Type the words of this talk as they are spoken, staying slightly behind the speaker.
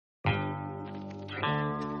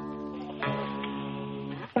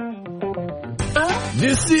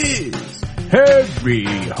This is Harry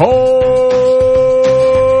Hog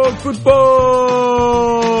Football.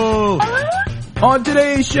 On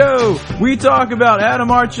today's show, we talk about Adam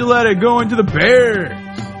Archuleta going to the Bears.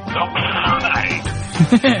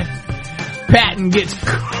 Patton gets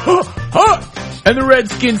cut, and the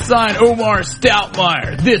Redskins sign Omar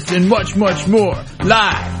Stoutmire. This and much, much more,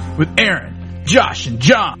 live with Aaron, Josh, and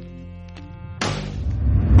John.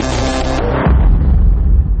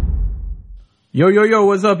 Yo, yo, yo,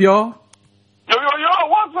 what's up, y'all? Yo, yo, yo,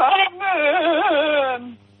 what's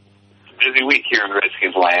happening? Busy week here in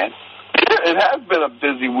Redskins land. It has been a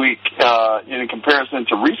busy week in comparison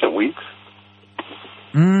to recent weeks.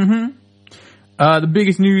 Mm-hmm. The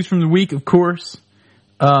biggest news from the week, of course,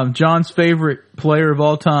 John's favorite player of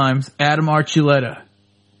all times, Adam Archuleta,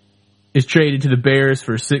 is traded to the Bears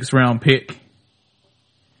for a 6th-round pick.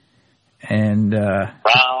 And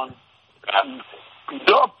Brown.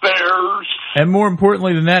 The Bears. And more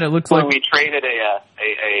importantly than that, it looks like we traded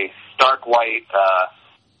a stark white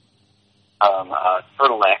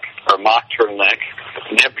turtleneck, or mock turtleneck,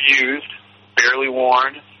 never used, barely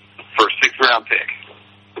worn, for a 6th-round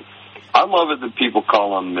pick. I love it that people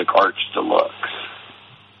call him McArch Deluxe.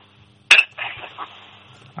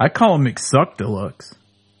 I call him McSuck Deluxe.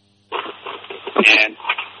 And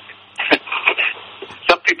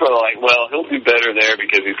some people are like, well, he'll do better there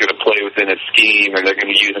because he's going to play within his scheme or they're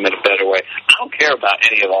going to use him in a better way. I don't care about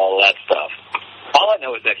any of all of that stuff. All I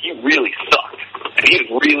know is that he really sucked, and he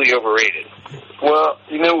is really overrated. Well,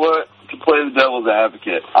 you know what? To play the devil's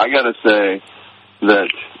advocate, I got to say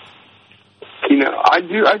that, you know, I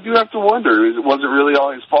do have to wonder, was it really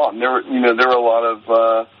all his fault? And there was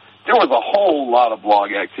a whole lot of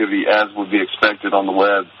blog activity, as would be expected on the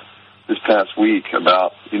web this past week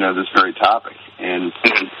about, you know, this very topic. And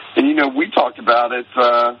you know, we talked about it,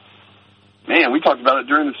 we talked about it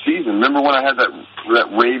during the season. Remember when I had that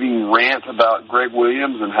raving rant about Greg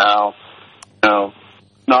Williams and how, you know,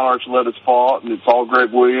 it's not Archuleta's fault and it's all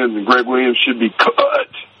Greg Williams and Greg Williams should be cut?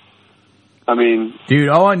 I mean, dude,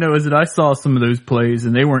 all I know is that I saw some of those plays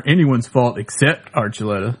and they weren't anyone's fault except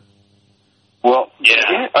Archuleta. Well,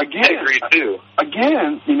 yeah, again, I agree too.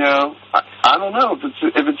 Again, you know, I don't know if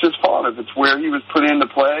it's his fault, if it's where he was put into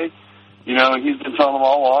play, you know, and he's been telling them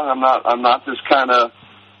all along, I'm not this kind of,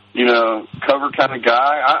 you know, cover kind of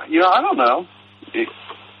guy. I don't know.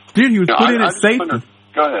 Dude, he was put in at safety.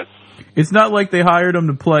 Go ahead. It's not like they hired him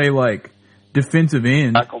to play like defensive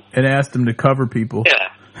end and asked him to cover people. Yeah.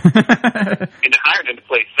 And they hired him to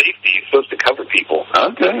play safety. He's supposed to cover people.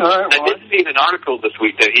 Okay, all right. Well, I did see an article this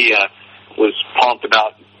week that he was pumped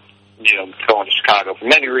about, you know, going to Chicago for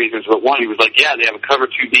many reasons, but one, he was like, yeah, they have a cover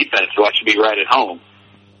 2 defense, so I should be right at home.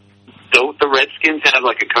 Don't the Redskins have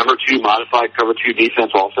like a cover 2, modified cover 2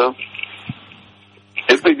 defense also?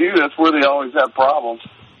 If they do, that's where they always have problems.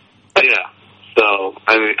 Yeah. So,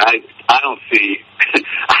 I mean, I don't see,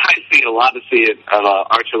 I see a lot of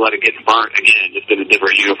Archuleta getting burnt again, just in a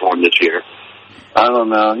different uniform this year. I don't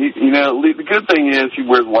know. The good thing is he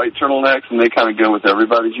wears white turtlenecks, and they kind of go with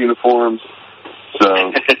everybody's uniforms.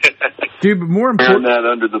 So, dude, but more important that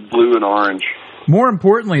under the blue and orange. More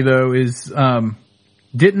importantly, though, is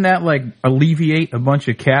didn't that like alleviate a bunch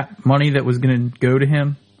of cap money that was going to go to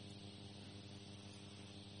him,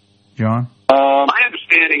 John? My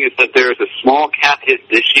understanding is that there is a small cap hit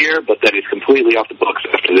this year, but that he's completely off the books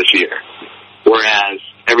after this year. Whereas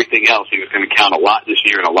everything else, he was going to count a lot this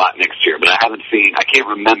year and a lot next year. But I can't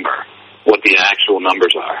remember what the actual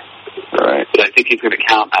numbers are. Right. But I think he's going to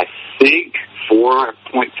count,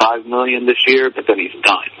 $4.5 million this year, but then he's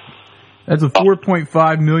done. That's a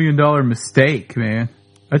 $4.5 million mistake, man.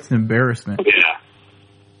 That's an embarrassment.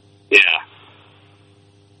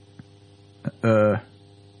 Yeah.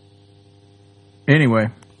 Anyway.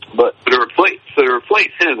 But to replace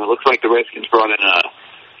him, it looks like the Redskins brought in a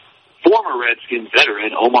former Redskins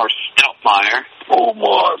veteran, Omar Stoutmire.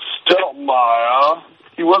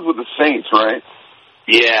 He was with the Saints, right?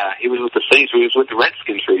 Yeah, he was with the Saints. He was with the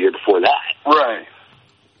Redskins for a year before that. Right.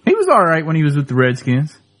 He was all right when he was with the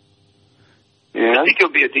Redskins. Yeah. I think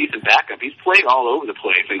he'll be a decent backup. He's played all over the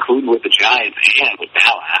place, including with the Giants and with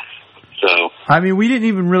Dallas. So, I mean, we didn't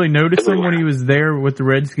even really notice him when he was there with the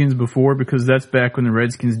Redskins before, because that's back when the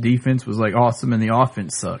Redskins defense was like awesome and the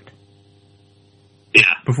offense sucked.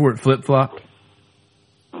 Yeah. Before it flip-flopped.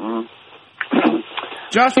 Mm-hmm.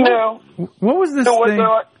 Josh, what was this thing?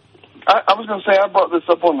 I was going to say, I brought this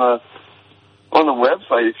up on the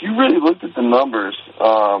website. If you really looked at the numbers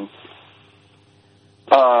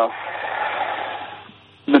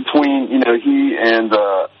between, you know, he and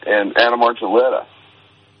Adam Archuleta,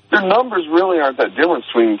 their numbers really aren't that different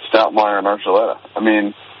between Stoutmire and Archuleta. I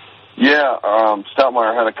mean, yeah,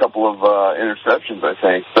 Stoutmire had a couple of interceptions, I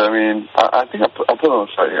think. But, I mean, I think I put it on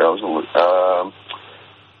the site here.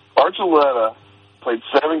 Archuleta played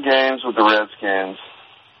 7 games with the Redskins,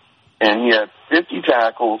 and he had 50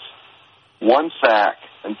 tackles, 1 sack,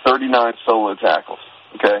 and 39 solo tackles.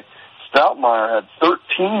 Okay? Stoutmire had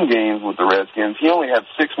 13 games with the Redskins. He only had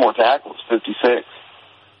 6 more tackles, 56.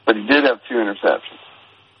 But he did have 2 interceptions.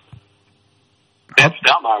 And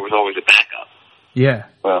Stoutmire was always a backup. Yeah.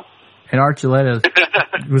 Well. And Archuleta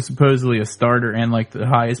was supposedly a starter and like the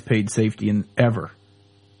highest paid safety ever.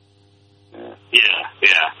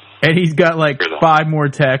 Yeah. And he's got like 5 more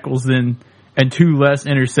tackles and 2 less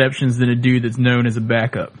interceptions than a dude that's known as a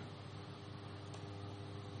backup.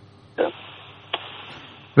 Yeah.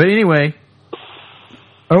 But anyway,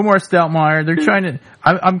 Omar Stoutmire, they're trying to.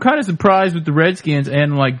 I'm kind of surprised with the Redskins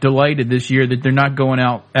and like delighted this year that they're not going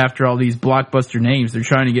out after all these blockbuster names. They're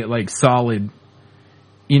trying to get like solid,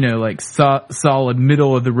 solid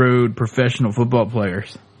middle of the road professional football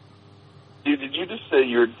players. Dude, did you just say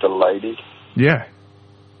you're delighted? Yeah.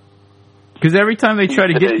 Because every time they try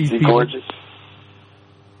to get these people. Gorgeous?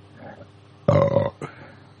 Oh.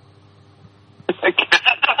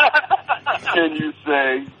 Can you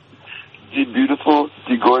say, "Be beautiful,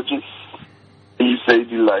 be gorgeous"? Can you say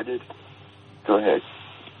delighted? Go ahead.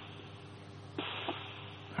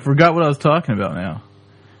 I forgot what I was talking about now.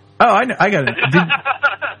 Oh, I got it.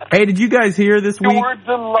 Hey, did you guys hear this week? You're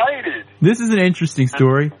delighted. This is an interesting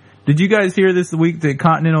story. Did you guys hear this week that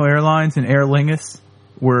Continental Airlines and Aer Lingus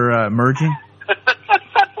were merging?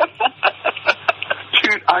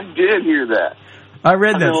 Dude, I did hear that. I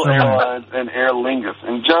read that somewhere. Airlines and Aer Lingus.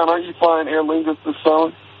 And John, are you flying Aer Lingus this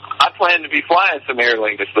summer? I plan to be flying some Aer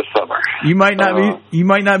Lingus this summer. You might not be. You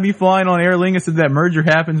might not be flying on Aer Lingus if that merger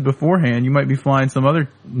happens beforehand. You might be flying some other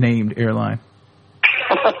named airline.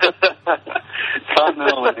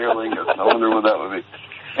 Continental and Aer Lingus. I wonder what that would be.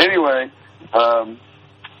 Anyway,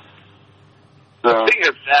 so speaking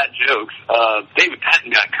of bad jokes, David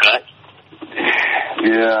Patton got cut.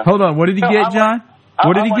 Yeah. Hold on. What did he get, John?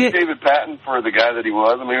 What did he get? David Patton for the guy that he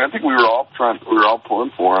was. I mean, I think we were all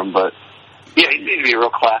pulling for him, but. Yeah, he seems to be a real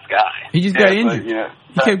class guy. He just got injured.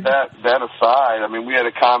 That aside, I mean, we had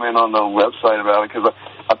a comment on the website about it because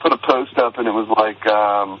I put a post up and it was like,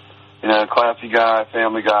 classy guy,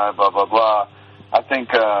 family guy, blah, blah, blah. I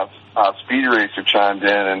think Speedy Racer chimed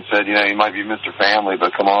in and said, he might be Mr. Family,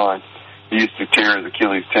 but come on. He used to tear his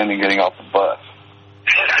Achilles tendon getting off the bus.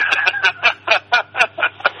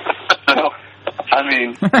 So, I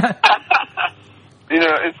mean...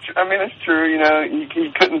 it's true.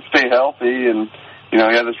 He couldn't stay healthy, and he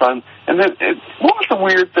had this run. And then, what was the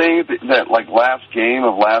weird thing that like last game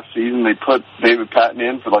of last season they put David Patton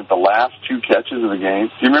in for like the last 2 catches of the game?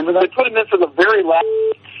 Do you remember that? They put him in for the very last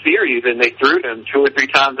series, and they threw him 2 or 3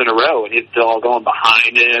 times in a row, and he's all going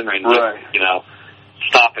behind him, and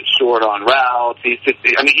stopping short on routes. He just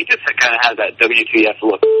kind of has that WTF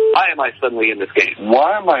look. Why am I suddenly in this game?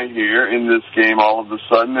 Why am I here in this game all of a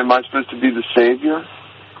sudden? Am I supposed to be the savior?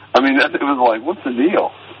 I mean, it was like, what's the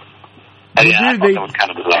deal? Yeah, I thought that was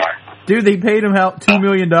kind of bizarre. Dude, they paid him out $2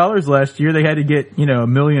 million last year. They had to get, $1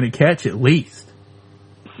 million a catch at least.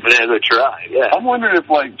 Yeah, they tried, yeah. I'm wondering if,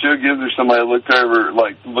 like, Joe Gibbs or somebody looked over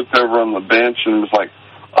on the bench and was like,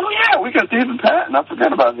 oh, yeah, we got David Patton. I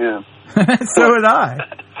forgot about him. So did I.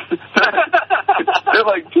 They're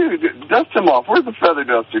like, dude, dust him off. Where's the feather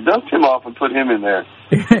duster? Dust him off and put him in there.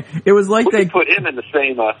 It was like they put him in the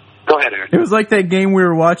same... Go ahead, Aaron. It was like that game we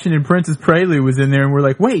were watching and Princess Prelude was in there and we're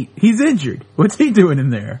like, wait, he's injured. What's he doing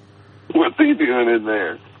in there? What's he doing in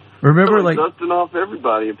there? Remember, like... dusting off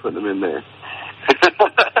everybody and putting them in there.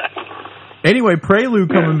 Anyway, Prelude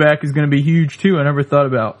coming back is going to be huge, too. I never thought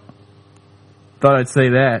I'd say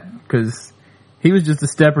that, because he was just a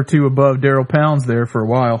step or 2 above Daryl Pounds there for a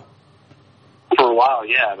while. For a while,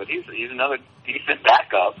 yeah, but he's another decent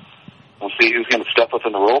backup. We'll see who's going to step up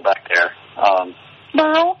in the role back there.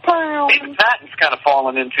 David Patton's kind of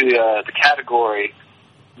fallen into the category.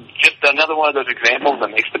 Just another one of those examples that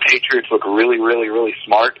makes the Patriots look really, really, really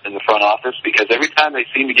smart in the front office, because every time they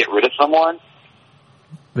seem to get rid of someone,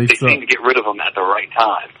 they seem to get rid of them at the right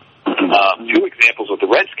time. 2 examples with the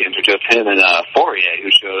Redskins are just him and Fourier, who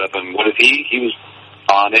showed up, and what is he? He was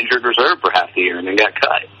on injured reserve for half the year and then got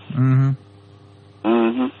cut. Mm-hmm.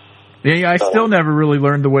 Mm-hmm. Yeah, I still never really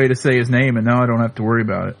learned the way to say his name, and now I don't have to worry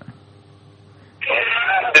about it.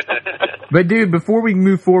 But, dude, before we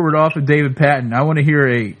move forward off of David Patton, I want to hear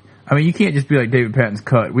you can't just be like David Patton's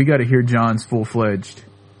cut. We got to hear John's full-fledged.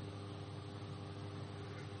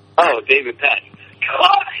 Oh, David Patton.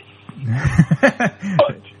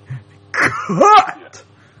 Cut! cut.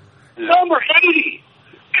 Yeah. Number 80.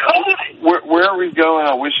 Cut. Wherever he's going,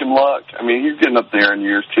 I wish him luck. I mean, he's getting up there in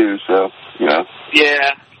years too, so you know.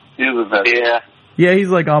 Yeah. He is a veteran. Yeah, he's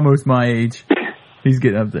like almost my age. He's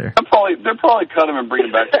getting up there. They'll probably cut him and bring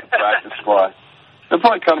him back to the practice squad. They'll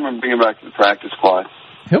probably cut him and bring him back to the practice squad.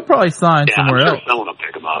 He'll probably sign somewhere I'm sure else. someone will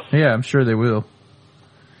pick him up. Yeah, I'm sure they will.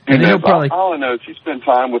 And he'll probably. All I know is he spent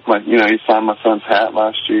time with he signed my son's hat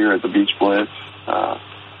last year at the Beach Blitz.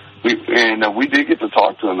 We did get to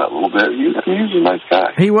talk to him that little bit. He was a nice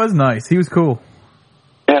guy. He was nice. He was cool.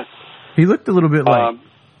 Yeah. He looked a little bit like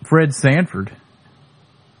Fred Sanford.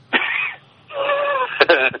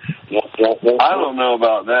 I don't know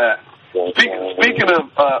about that. Speaking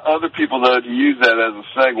of other people, though, to use that as a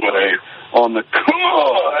segue, on the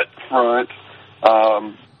cut front,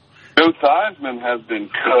 Joe Theismann has been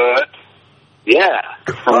cut. Yeah.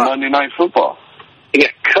 From Monday Night Football. He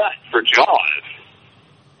got cut for Jaws,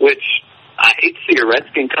 which I hate to see a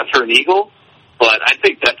Redskin cut for an Eagle, but I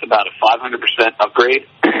think that's about a 500% upgrade.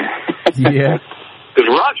 Yeah. Because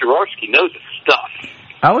Roger Rorsky knows his stuff.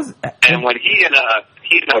 And when he and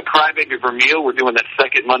Crybaby Vermeil were doing that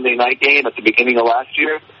second Monday night game at the beginning of last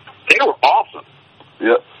year, they were awesome.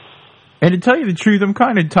 Yep. And to tell you the truth, I'm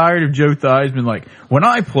kind of tired of Joe Theismann. Like, when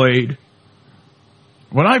I played,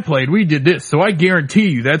 we did this, so I guarantee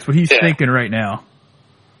you that's what he's thinking right now.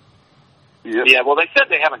 Yep. Yeah, well, they said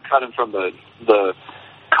they haven't cut him from the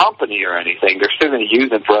company or anything. They're still going to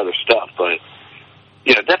use him for other stuff, but,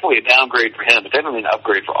 you know, definitely a downgrade for him, but definitely an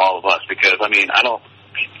upgrade for all of us because, I mean, I don't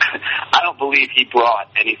believe he brought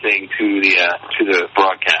anything to the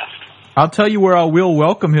broadcast. I'll tell you where I will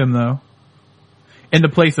welcome him, though. In the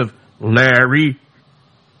place of Larry.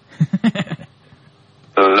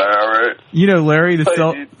 Larry. You know Larry,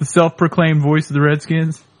 the self-proclaimed voice of the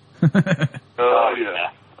Redskins? Oh, yeah.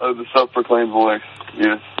 Oh, the self-proclaimed voice.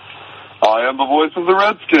 Yes. I am the voice of the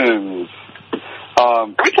Redskins.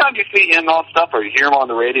 Every time you see him on stuff or you hear him on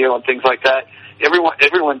the radio and things like that,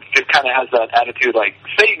 everyone just kind of has that attitude, like,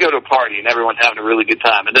 say you go to a party and everyone's having a really good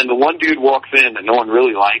time, and then the one dude walks in that no one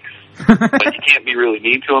really likes, but you can't be really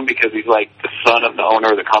mean to him because he's like the son of the owner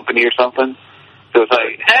of the company or something. So it's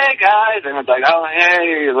like, hey guys, and everyone's like, oh,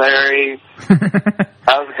 hey Larry,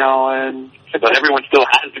 how's it going? But everyone still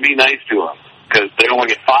has to be nice to him because they don't want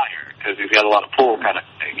to get fired because he's got a lot of pull kind of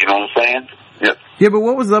thing, you know what I'm saying? Yep. Yeah, but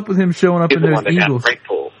what was up with him showing up in those Eagles? Break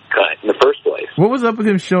pull cut in the first place. What was up with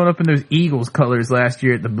him showing up in those Eagles colors last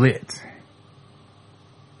year at the Blitz?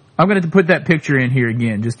 I'm going to put that picture in here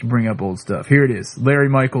again just to bring up old stuff. Here it is. Larry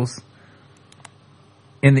Michaels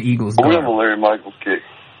in the Eagles garb. We have a Larry Michaels kick.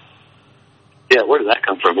 Yeah, where did that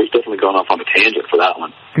come from? We've definitely gone off on a tangent for that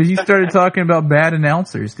one. Because you started talking about bad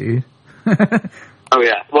announcers, dude. Oh,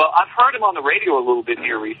 yeah. Well, I've heard him on the radio a little bit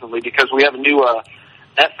here recently because we have a new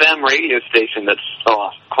FM radio station that's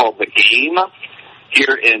called The Game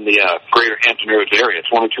here in the Greater Hampton Roads area.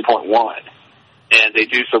 It's 102.1. And they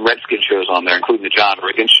do some Redskin shows on there, including the John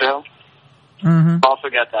Riggins show. Mm-hmm. Also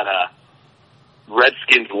got that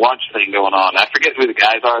Redskins lunch thing going on. I forget who the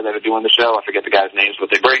guys are that are doing the show. I forget the guys' names,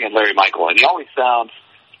 but they bring in Larry Michael, and he always sounds,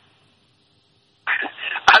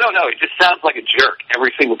 I don't know, he just sounds like a jerk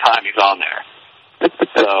every single time he's on there.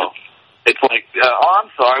 So it's like,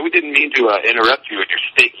 I'm sorry, we didn't mean to interrupt you at your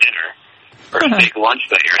steak dinner or steak lunch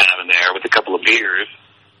that you're having there with a couple of beers.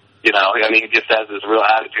 You know, I mean, he just has this real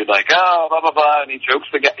attitude like, oh, blah, blah, blah, and he jokes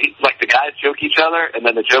the guys joke each other, and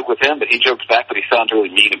then they joke with him, but he jokes back, but he sounds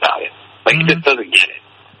really mean about it. Like, he just doesn't get it.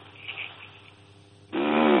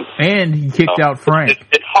 And he kicked out Frank.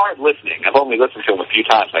 It's hard listening. I've only listened to him a few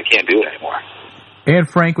times, and I can't do it anymore. And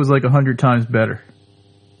Frank was like 100 times better.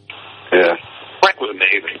 Yeah. Frank was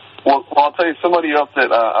amazing. Well, I'll tell you, somebody else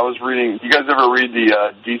that I was reading, you guys ever read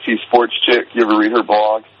the DC Sports Chick? You ever read her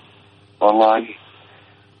blog online?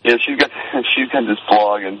 Yeah, she's got this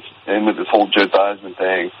blog, and with this whole Joe Theismann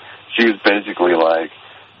thing, she was basically like,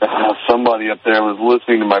 somebody up there was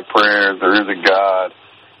listening to my prayers, there is a God.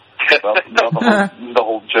 About the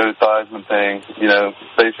whole Joe Theismann thing, you know,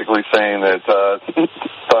 basically saying that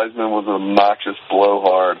Theismann was an obnoxious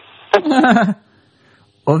blowhard.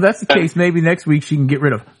 Well, if that's the case, maybe next week she can get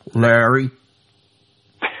rid of Larry.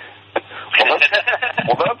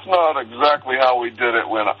 Well, that's not exactly how we did it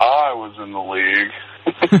when I was in the league.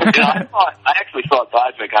 I actually thought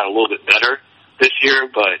Theismann got a little bit better this year,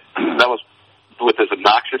 but that was with his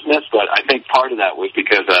obnoxiousness. But I think part of that was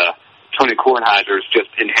because Tony Kornheiser is just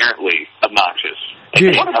inherently obnoxious.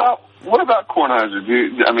 Dude, what about Kornheiser? Do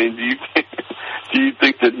you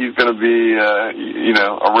think that he's going to be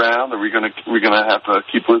around? Are we going to have to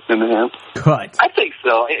keep listening to him? Cut. I think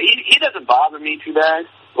so. He doesn't bother me too bad.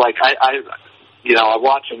 Like I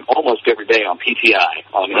watch him almost every day on PTI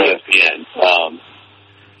on ESPN.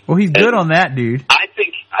 Well, he's good on that, dude. I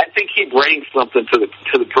think he brings something to the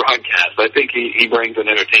broadcast. I think he brings an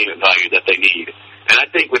entertainment value that they need. And I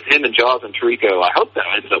think with him and Jaws and Tirico, I hope that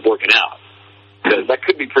ends up working out. Because that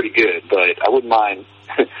could be pretty good, but I wouldn't mind.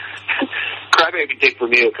 Crybaby Dick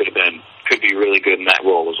Vermeil could be really good in that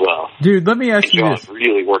role as well. Dude, let me ask you this. Jaws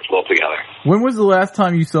really works well together. When was the last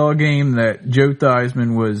time you saw a game that Joe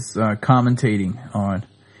Theismann was commentating on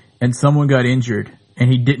and someone got injured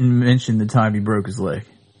and he didn't mention the time he broke his leg?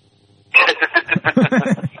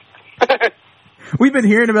 We've been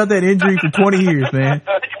hearing about that injury for 20 years, man.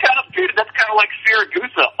 That's kind of like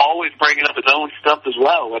Siragusa always bringing up his own stuff as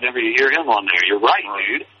well whenever you hear him on there. You're right,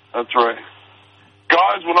 dude. That's right.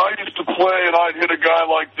 Guys, when I used to play and I'd hit a guy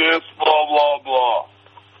like this, blah, blah, blah.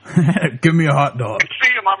 Give me a hot dog. I can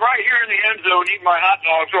see him. I'm right here in the end zone eating my hot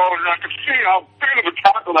dog, so I can see how big of a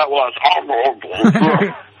tackle that was.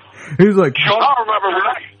 He was like, I remember when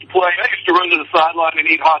I used to play, I used to run to the sideline and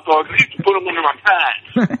eat hot dogs. I used to put them under my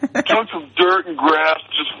pants. Chunks of dirt and grass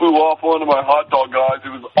just flew off onto my hot dog, guys.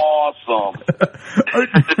 It was awesome.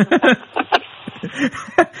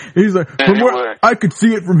 He's like, anyway. I could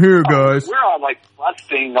see it from here, guys. We're on like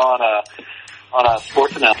busting on a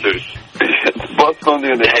sports announcers. Bust on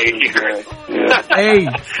the announcers. Yeah. Hey,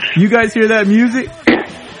 you guys hear that music?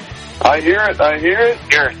 I hear it. Hear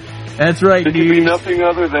it. That's right, It dude. could be nothing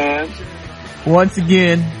other than... Once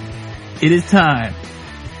again, it is time.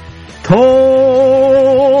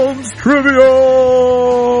 Tom's Trivia!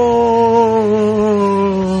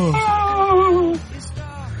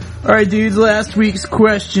 Alright, dudes, last week's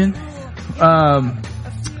question.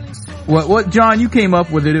 What, John, you came up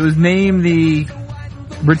with it. It was name the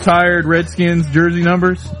retired Redskins jersey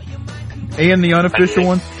numbers and the unofficial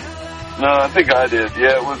ones. No, I think I did.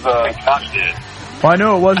 Yeah, it was, I think Josh did. Well, I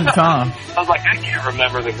know it wasn't Tom. I was like, I can't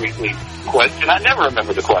remember the weekly question. I never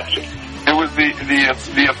remember the question. It was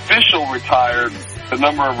the official retired, the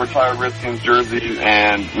number of retired Redskins jerseys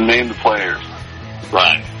and name the players.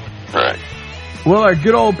 Right. Well, our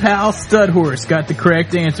good old pal Studhorse got the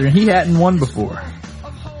correct answer, and he hadn't won before.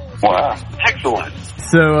 Wow. Excellent.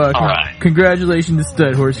 So, All right. Congratulations to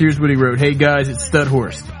Studhorse. Here's what he wrote. Hey, guys, it's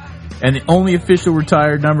Studhorse. And the only official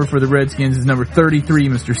retired number for the Redskins is number 33,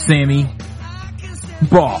 Mr. Sammy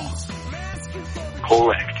Ball.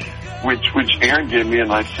 Correct. Which Aaron gave me a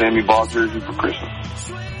nice Sammy Ball jersey for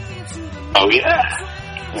Christmas. Oh, yeah.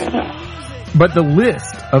 But the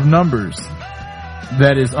list of numbers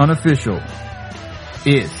that is unofficial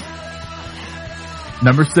is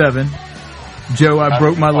number 7, Joe, I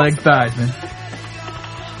broke my leg Theismann.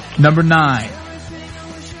 Number 9,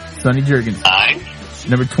 Sonny Jurgens. 9.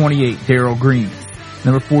 Number 28, Darryl Green.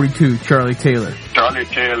 Number 42, Charlie Taylor.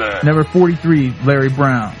 Number 43, Larry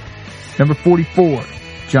Brown. Number 44,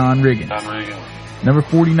 John Riggins. Number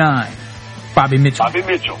 49, Bobby Mitchell.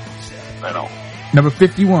 Right on. Number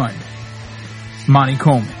 51, Monty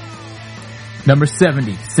Coleman. Number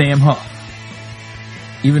 70, Sam Huff.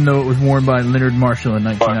 Even though it was worn by Leonard Marshall in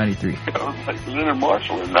 1993. It was like Leonard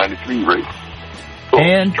Marshall in 93 race.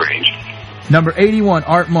 And strange. Number 81,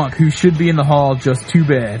 Art Monk, who should be in the Hall, just too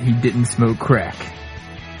bad he didn't smoke crack.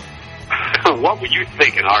 What were you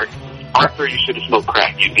thinking, Art? Arthur, you should have smoked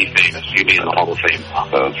crack. You'd be famous. You'd be in the Hall of Fame.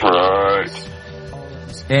 That's right.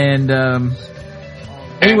 And,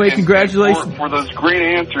 anyway, congratulations. For those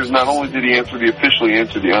great answers, not only did he officially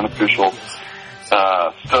answer the unofficial,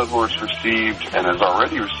 Studhorse received and has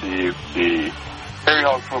already received the Harry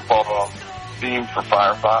Hog football theme for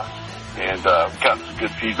Firefox. And gotten some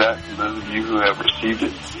good feedback from those of you who have received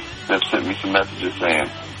it. They've sent me some messages saying,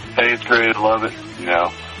 hey, it's great, I love it,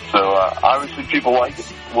 So obviously people like it.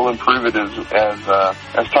 We'll improve it as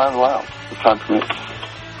time allows, as time permits.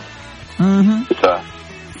 Mm-hmm. It's a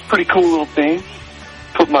pretty cool little theme.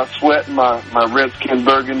 Put my sweat and my Redskin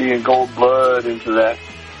burgundy and gold blood into that.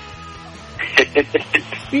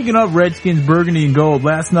 Speaking of Redskins burgundy and gold,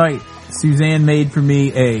 last night Suzanne made for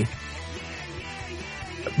me a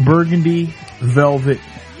burgundy velvet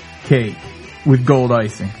cake with gold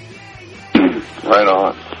icing. Right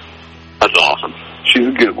on. That's awesome. She's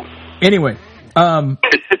a good one. Anyway,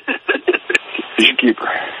 you keep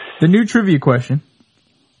her. The new trivia question,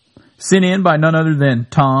 sent in by none other than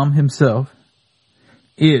Tom himself,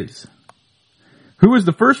 is, who was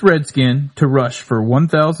the first Redskin to rush for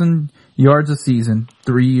 1,000 yards a season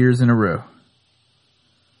 3 years in a row?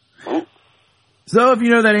 So if you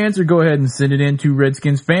know that answer, go ahead and send it in to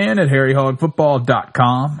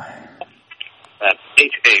RedskinsFan@HarryHogFootball.com. That's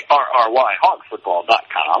HARRY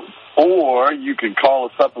hogfootball.com. Or you can call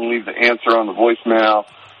us up and leave the answer on the voicemail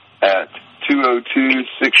at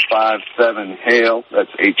 202-657-HAIL.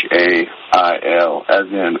 That's HAIL, as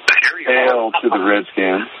in hail to the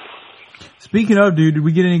Redskins. Speaking of, dude, did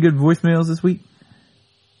we get any good voicemails this week?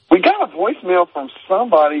 We got a voicemail from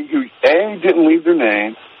somebody who, A, didn't leave their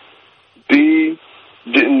name, B,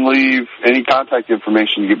 didn't leave any contact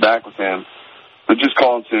information to get back with him, but just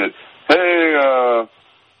called and said, hey,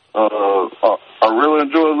 I really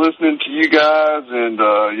enjoy listening to you guys, and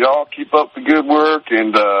y'all keep up the good work,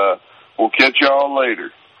 and we'll catch y'all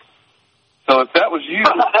later. So if that was you,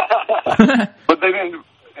 but they didn't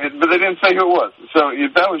say who it was. So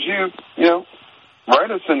if that was you,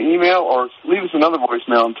 write us an email or leave us another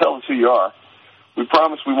voicemail and tell us who you are. We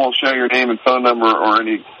promise we won't share your name and phone number or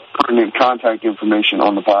any pertinent contact information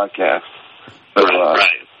on the podcast. So,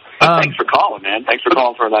 right. Thanks for calling, man. Thanks for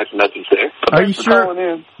calling for a nice message there. Are you sure,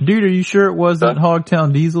 dude? Are you sure it wasn't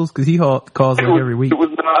Hogtown Diesels? Because he calls like every week. It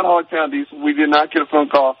was not Hogtown Diesel. We did not get a phone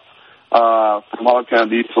call from Hogtown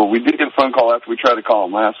Diesel. We did get a phone call after we tried to call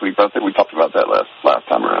him last week, but I think we talked about that last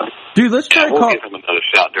time around. Dude, let's try to call. We'll give him another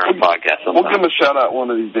shout during the podcast sometime. We'll give him a shout out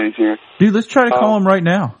one of these days here. Dude, let's try to call him right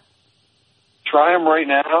now. Try him right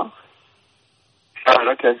now. All right,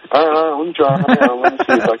 okay. All right, let me try.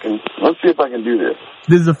 Let's see if I can do this.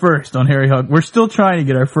 This is the first on Harry Hug. We're still trying to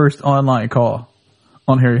get our first online call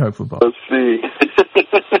on Harry Hug Football. Let's see.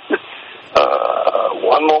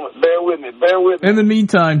 One moment. Bear with me. In the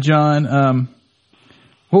meantime, John,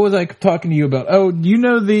 what was I talking to you about? Oh, do you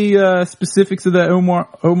know the specifics of that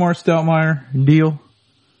Omar Stoudemire deal?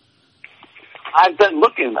 I've been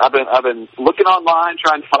looking. I've been looking online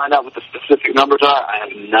trying to find out what the specific numbers are. I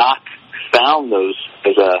have not found those.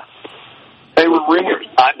 Hey, we're ringing.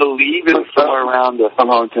 I believe it's somewhere around from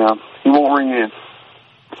Hogtown. He won't ring in.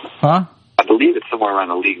 Huh? I believe it's somewhere around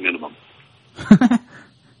the league minimum.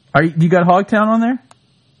 You got Hogtown on there?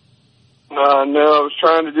 No, I was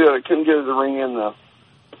trying to do it. I couldn't get it to ring in though.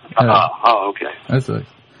 Okay. That sucks.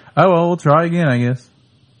 Oh well, we'll try again, I guess.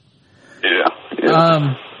 Yeah.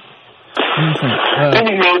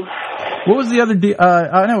 Anywho. What was the other deal?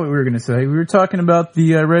 I know what we were going to say. We were talking about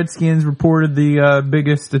the Redskins reported the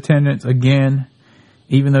biggest attendance again,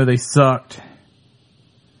 even though they sucked.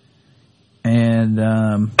 And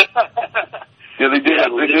yeah, they did.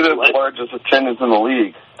 They did have the largest attendance in the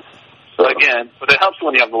league. So again, but it helps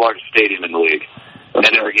when you have the largest stadium in the league, and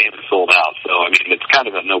every game is sold out. So I mean, it's kind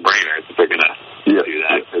of a no-brainer that they're going to do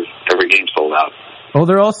that because every game's sold out. Well,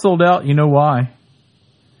 they're all sold out. You know why?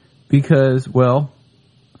 Because, well,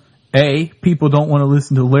 A, people don't want to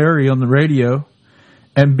listen to Larry on the radio,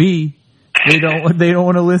 and B, they don't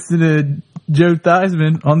want to listen to Joe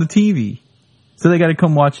Theismann on the TV. So they got to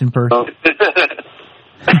come watch in person. Now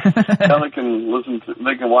they can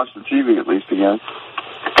watch the TV at least again.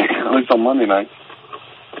 At least on Monday night.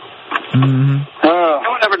 Mm-hmm. No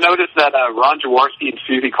one ever noticed that Ron Jaworski and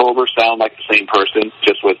Susie Colbert sound like the same person,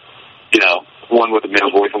 just with, one with a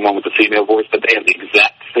male voice and one with a female voice, but they have the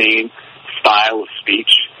exact same style of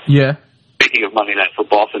speech. Yeah. Speaking of Monday Night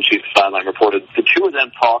Football, since she's the sideline reporter, the two of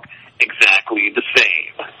them talk exactly the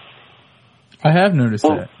same. I have noticed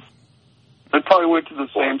that. They probably went to the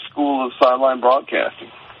same school of sideline broadcasting.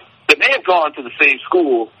 They may have gone to the same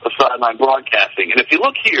school of sideline broadcasting. And if you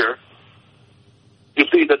look here, you'll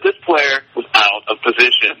see that this player was out of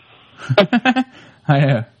position. I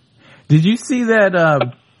have. Did you see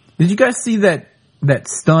that? Did you guys see that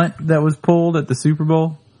stunt that was pulled at the Super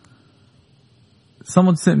Bowl?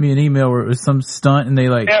 Someone sent me an email where it was some stunt and they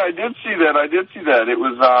Yeah, I did see that. It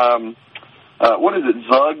was, what is it,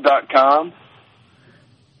 Zug.com?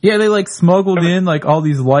 Yeah, they smuggled in all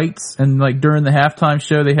these lights and during the halftime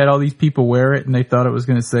show they had all these people wear it and they thought it was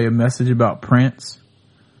going to say a message about Prince.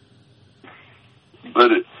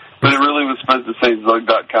 But it really was supposed to say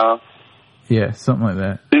Zug.com? Yeah, something like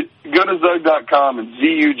that. Go to Zug.com and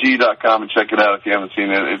ZUG.com and check it out if you haven't seen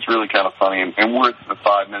it. It's really kind of funny and worth the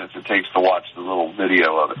 5 minutes it takes to watch the little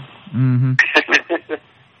video of it. Mm-hmm.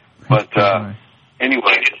 But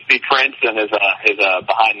anyway, you see Prince and his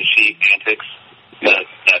behind the sheet antics that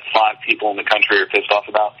 5 people in the country are pissed off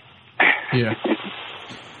about. Yeah.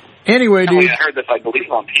 Anyway, dude. I heard this, I believe,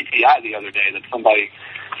 on PTI the other day that somebody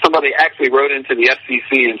actually wrote into the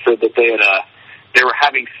FCC and said that they were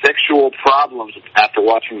having sexual problems after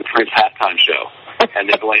watching the Prince halftime show, and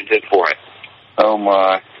they blamed it for it. Oh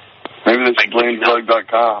my! Maybe they should blame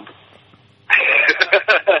Zug.com.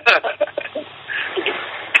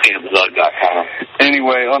 Zug.com.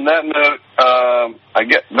 Anyway, on that note, I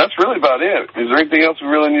guess that's really about it. Is there anything else we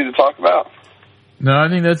really need to talk about? No, I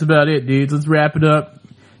think that's about it, dudes. Let's wrap it up.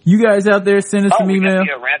 You guys out there, send us some email.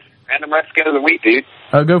 Random Redskin of the week, dude.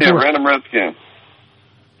 Go for it. Random Redskin.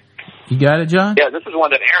 You got it, John? Yeah, this is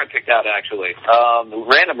one that Aaron picked out, actually. The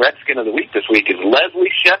random Redskin of the week this week is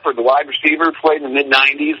Leslie Shepard, the wide receiver, played in the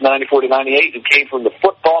mid-90s, 94 to 98, who came from the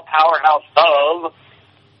football powerhouse of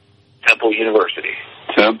Temple University.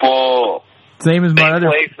 Temple. Same as my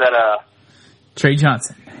other place that, Trey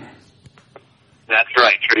Johnson. That's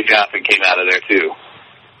right. Trey Johnson came out of there, too.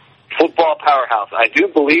 Football powerhouse. I do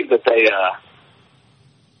believe that they're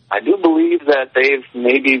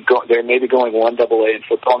maybe going 1AA in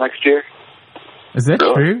football next year. Is that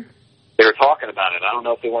true? They were talking about it. I don't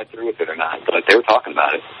know if they went through with it or not, but they were talking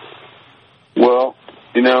about it. Well,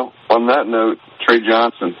 on that note, Trey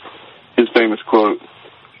Johnson, his famous quote,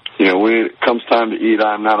 when it comes time to eat,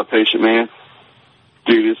 I am not a patient man.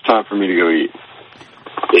 Dude, it's time for me to go eat.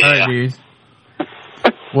 Yeah. All right, dudes.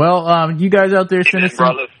 Well, you guys out there, send us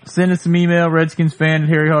some email,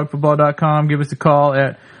 redskinsfan@harryhogfootball.com. Give us a call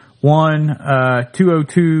at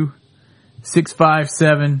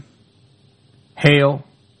 1-202-657-HAIL.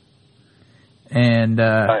 And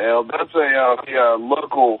that's a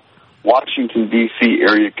local Washington, D.C.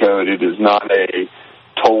 area code. It is not a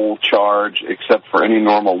toll charge except for any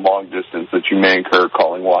normal long distance that you may incur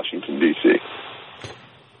calling Washington, D.C.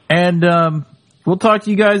 And we'll talk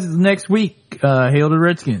to you guys next week. Hail to the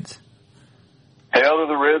Redskins. Hail to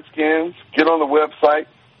the Redskins. Get on the website.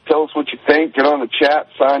 Tell us what you think. Get on the chat.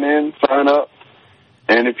 Sign in. Sign up.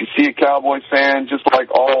 And if you see a Cowboys fan, just like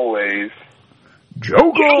always,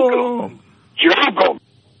 joke 'em. Joke 'em.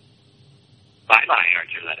 Bye-bye,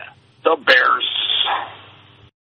 Archuleta. The Bears.